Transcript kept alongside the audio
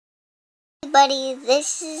everybody,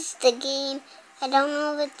 this is the game. I don't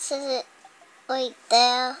know if it says it right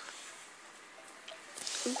there,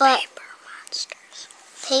 but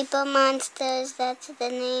Paper Monsters, that's the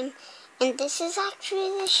name. And this is actually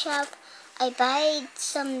the shop. I buy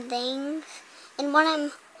some things, and what I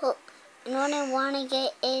want to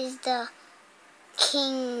get is the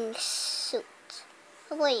king suit.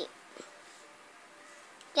 Oh, wait.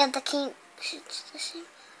 Yeah, the king suit's the same.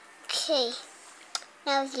 Okay.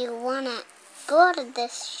 Now if you want to go to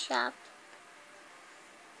this shop,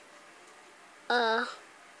 no,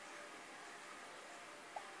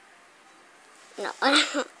 I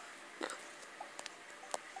don't know.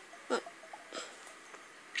 No.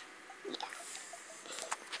 Yeah.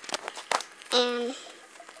 And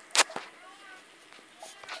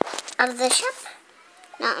out of the shop,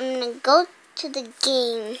 now I'm going to go to the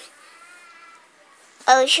game.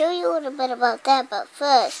 I'll show you a little bit about that, but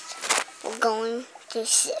first, we're going to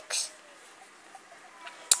 6.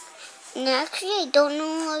 Now, actually, I don't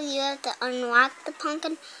know if you have to unlock the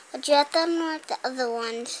pumpkin, but you have to unlock the other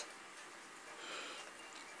ones.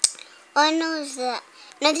 All I know is that,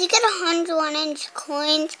 now if you get 100 1-inch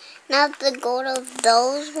coins, now to go to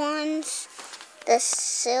those ones, the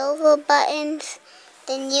silver buttons,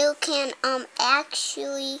 then you can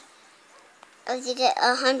actually, if you get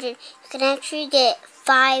 100, you can actually get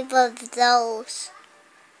 5 of those.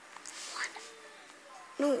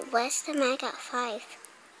 No, last time I got 5.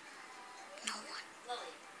 No, 1.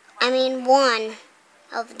 I mean 1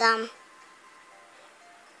 of them.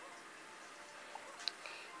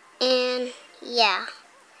 And yeah.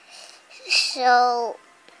 So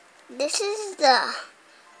this is the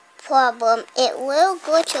problem. It will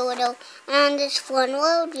glitch a little. And on this one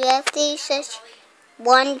world, you have to use just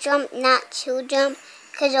 1 jump, not 2 jump,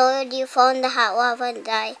 because already you fall in the hot lava and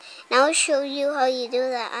die. Now I'll show you how you do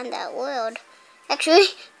that on that world. Actually,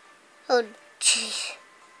 oh jeez,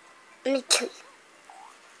 I'm gonna kill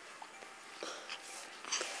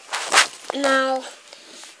you. Now,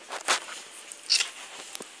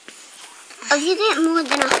 if you get more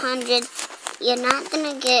than 100, you're not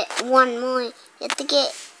gonna get 1 more. You have to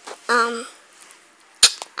get, I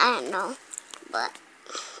don't know, but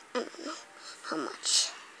I don't know how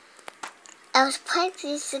much. I was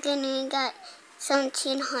practicing and I got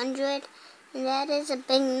 1,700, and that is a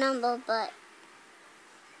big number, but,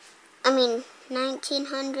 I mean,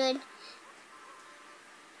 1,900,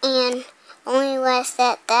 and only last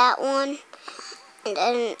at that one, and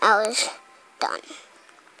then I was done.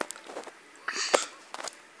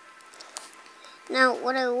 Now,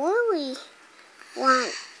 what I really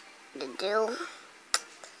want to do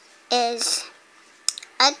is,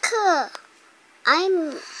 I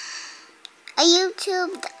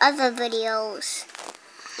YouTubed other videos,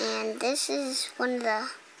 and this is one of the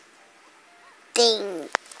things.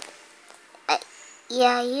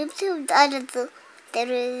 Yeah, I YouTubed other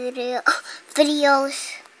videos.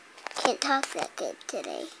 Can't talk that good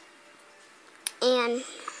today. And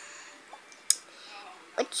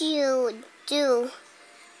what you do,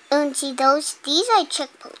 don't see those? These are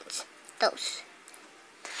checkpoints. Those.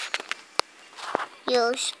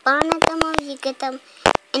 You spawn at them or you get them.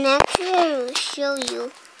 And actually, I will show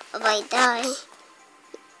you if I die.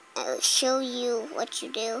 I will show you what you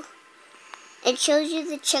do. It shows you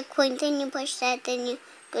the checkpoint, then you push that, then you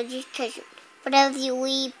go to treasure. But if you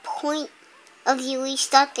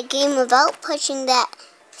restart the game without pushing that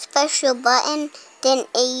special button, then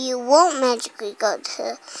you won't magically go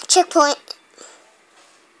to checkpoint.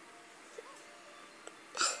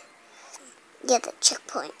 Yeah, the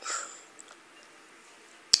checkpoint.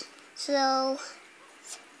 So,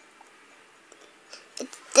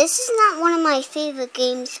 this is not one of my favorite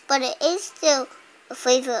games, but it is still a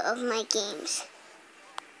favorite of my games.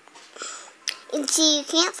 And see, you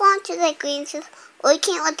can't fall into that green stuff, or you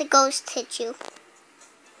can't let the ghost hit you.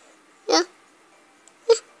 Yeah.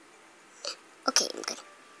 Okay, I'm good.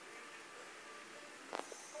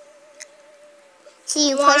 See,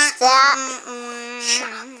 you push that. Shut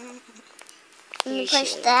up. And you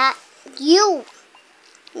push that. You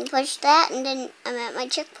push that, and then I'm at my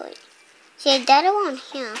checkpoint. See, I died around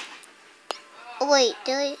here. Oh, wait,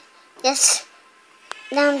 do I? Yes.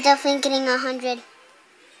 Now I'm definitely getting 100.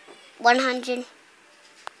 100.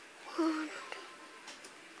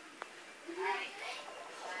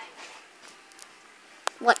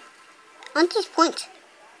 What? Aren't these points?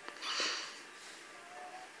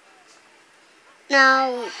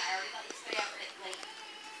 Now,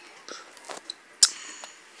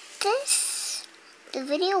 the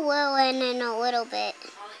video will end in a little bit.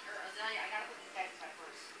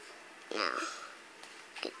 Now,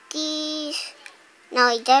 get these. Now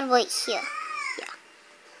I died right here. Yeah.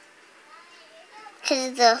 because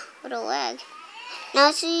of the little lag.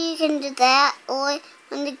 Now, so you can do that, or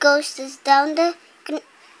when the ghost is down there, you can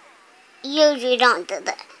usually don't do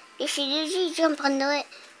that. You should usually jump under it,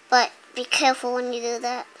 but be careful when you do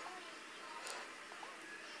that.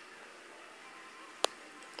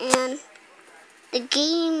 And the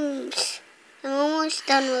games, I'm almost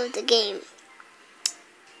done with the game.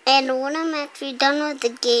 And when I'm actually done with the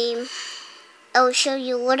game, I will show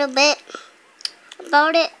you a little bit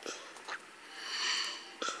about it.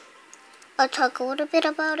 I'll talk a little bit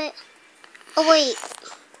about it. Oh wait.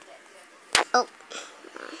 Oh.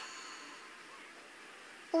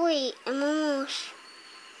 Wait, I'm almost.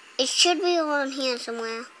 It should be around here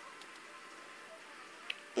somewhere.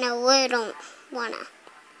 Now we don't wanna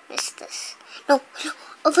miss this. No.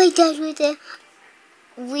 Oh wait, that's right there.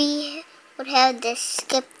 We would have to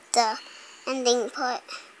skip the ending part.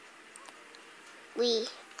 We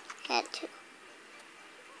had to.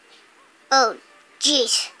 Oh,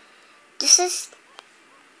 jeez. This is.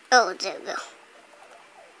 Oh, there we go.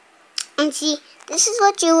 And see, this is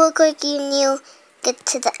what you look like when you get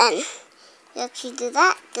to the end. You actually do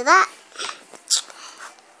that,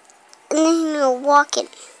 and then you're walking.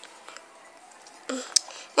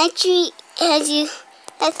 Actually, as you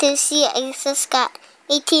have to see, I just got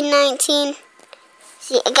 18, 19.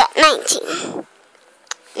 See, I got 19.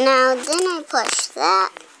 Now, then I push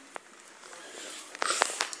that.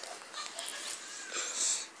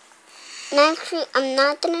 And actually, I'm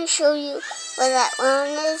not going to show you where that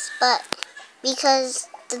round is, but because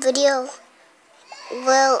the video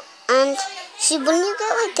will end. See, when you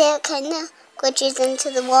get like that, it kind of glitches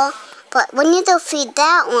into the wall. But when you defeat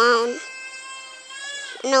that round,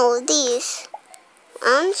 these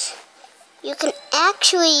rounds, you can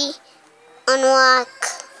actually unlock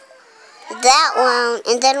that one,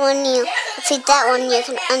 and then when you defeat that one, you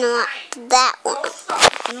can unlock that one. I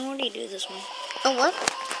can already do this one. Oh, what?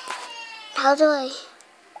 How do I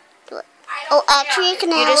do it? Oh, actually, you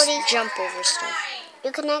can already jump over stuff.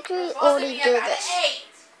 You can actually already do this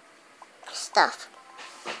stuff.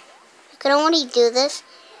 You can already do this,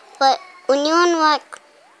 but when you unlock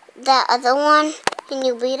that other one and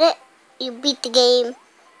you beat it, you beat the game.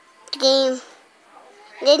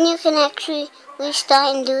 Then you can actually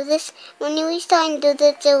restart and do this. When you restart and do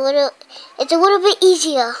this, it's a little bit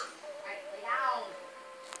easier.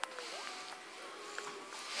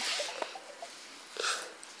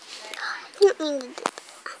 I didn't mean to do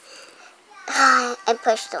that. I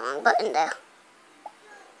pushed the wrong button there.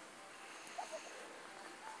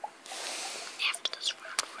 After this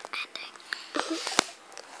round, we're ending.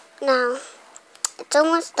 Now, it's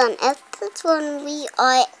almost done. After this one, we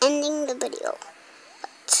are ending the video.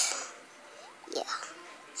 But, yeah.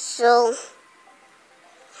 So,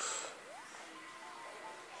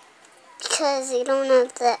 because you don't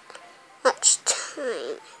have that much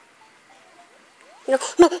time. No.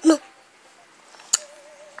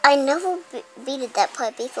 I never beat that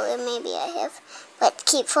part before. Maybe I have. But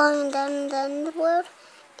keep falling down the world.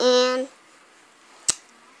 And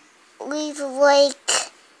leave a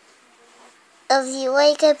like if you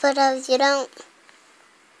like it, but if you don't,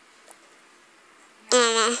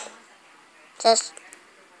 just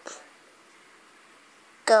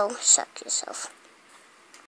go suck yourself.